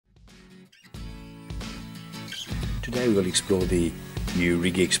Today we will explore the new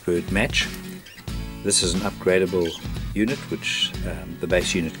RigExpert MATCH. This is an upgradable unit, which the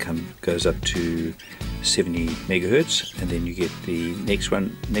base unit goes up to 70 megahertz, and then you get the next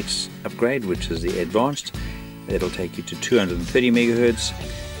upgrade, which is the advanced. That'll take you to 230 megahertz,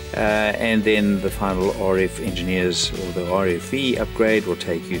 and then the final RF engineers, or the RFE upgrade, will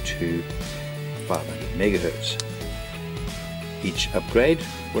take you to 500 megahertz. Each upgrade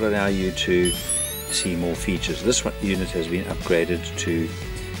will allow you to see more features. This unit has been upgraded to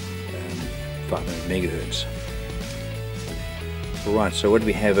 500 megahertz. Alright, so what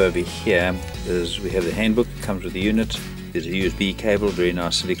we have over here is we have the handbook that comes with the unit. There's a USB cable, very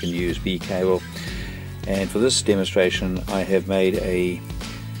nice silicon USB cable, and for this demonstration I have made a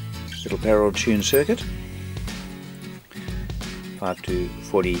little parallel tune circuit, 5 to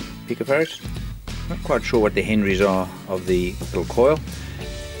 40 picofarad. Not quite sure what the henries are of the little coil,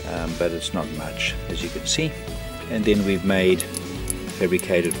 but it's not much, as you can see. And then we've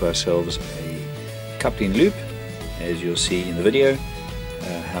fabricated for ourselves a coupling loop, as you'll see in the video,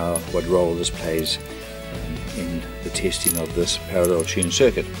 what role this plays in the testing of this parallel tune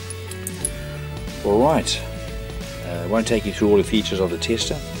circuit. Alright, I won't take you through all the features of the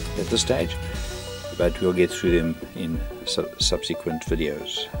tester at this stage, but we'll get through them in subsequent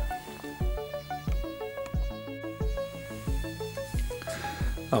videos.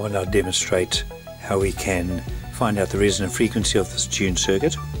 I will now demonstrate how we can find out the resonant frequency of this tune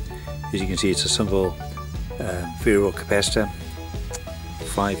circuit. As you can see, it's a simple variable capacitor,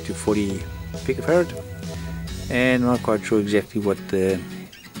 5 to 40 picofarad, and I'm not quite sure exactly what the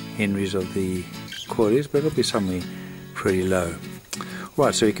henries of the coil is, but it'll be somewhere pretty low.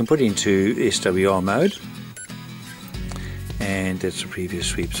 Right, so we can put it into SWR mode, and that's the previous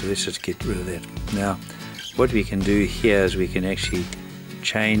sweep, so let's just get rid of that. Now what we can do here is we can actually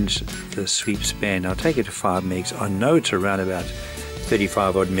change the sweep span. I'll take it to 5 megs. I know it's around about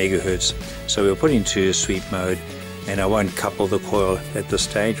 35 odd megahertz, so we'll put into sweep mode, and I won't couple the coil at this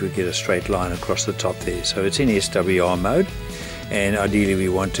stage. We'll get a straight line across the top there. So it's in SWR mode, and ideally we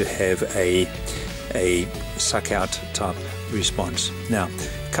want to have a suck out type response. Now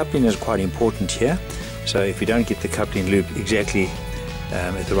coupling is quite important here, so if we don't get the coupling loop exactly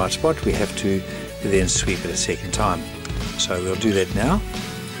at the right spot, we have to then sweep it a second time. So we'll do that now,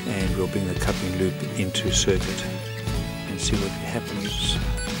 and we'll bring the coupling loop into circuit and see what happens.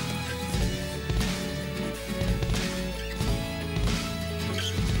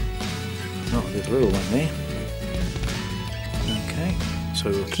 Oh, there's a little one there. Okay, so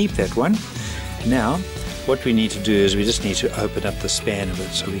we'll keep that one. Now what we need to do is we just need to open up the span of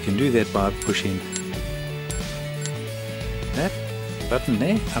it, so we can do that by pushing that button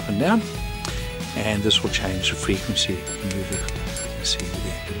there, up and down, and this will change the frequency. Move it, see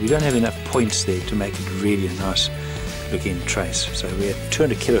there. But we don't have enough points there to make it really a nice looking trace, so we're at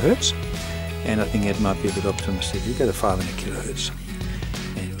 200 kilohertz, and I think that might be a bit optimistic. We go to 500 kilohertz,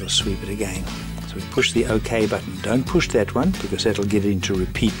 and we'll sweep it again. So we push the OK button. Don't push that one, because that'll get it into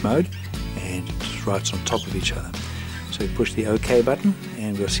repeat mode, and it's right on top of each other. So we push the OK button,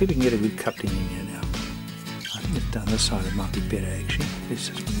 and we'll see if we can get a good coupling in here now. I think it's down this side, it might be better actually. Let's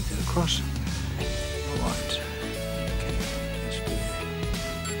just move that across. Right. Okay, let's do that.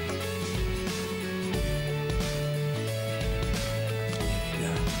 There we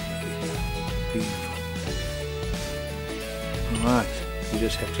go. Beautiful. Alright, you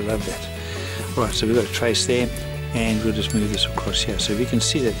just have to love that. Alright, so we've got a trace there, and we'll just move this across here. So we can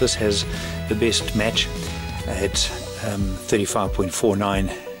see that this has the best match at 35.49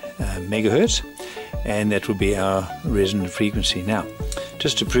 megahertz, and that will be our resonant frequency. Now,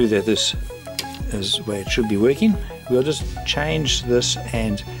 just to prove that this is the way it should be working, we'll just change this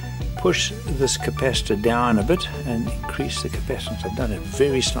and push this capacitor down a bit and increase the capacitance. I've done it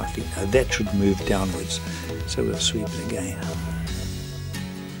very slightly. Now that should move downwards, so we'll sweep it again.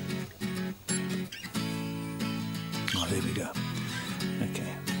 Oh, there we go.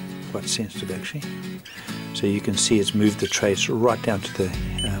 Okay, quite sensitive actually. So you can see it's moved the trace right down to the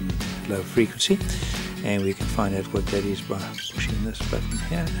low frequency, and we can find out what that is by pushing this button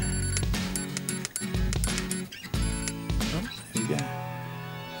here.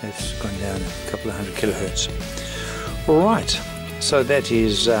 It's gone down a couple of 100 kilohertz. Alright, so that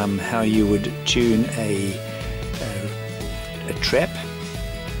is how you would tune a trap,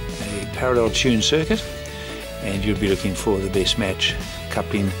 a parallel tune circuit, and you'd be looking for the best match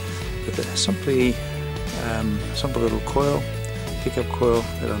coupling with a simple little coil, pickup coil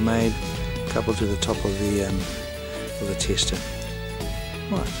that I made, coupled to the top of the tester.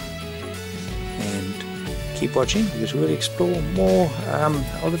 Right, and keep watching, because we'll explore more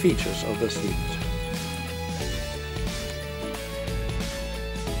of the features of this unit.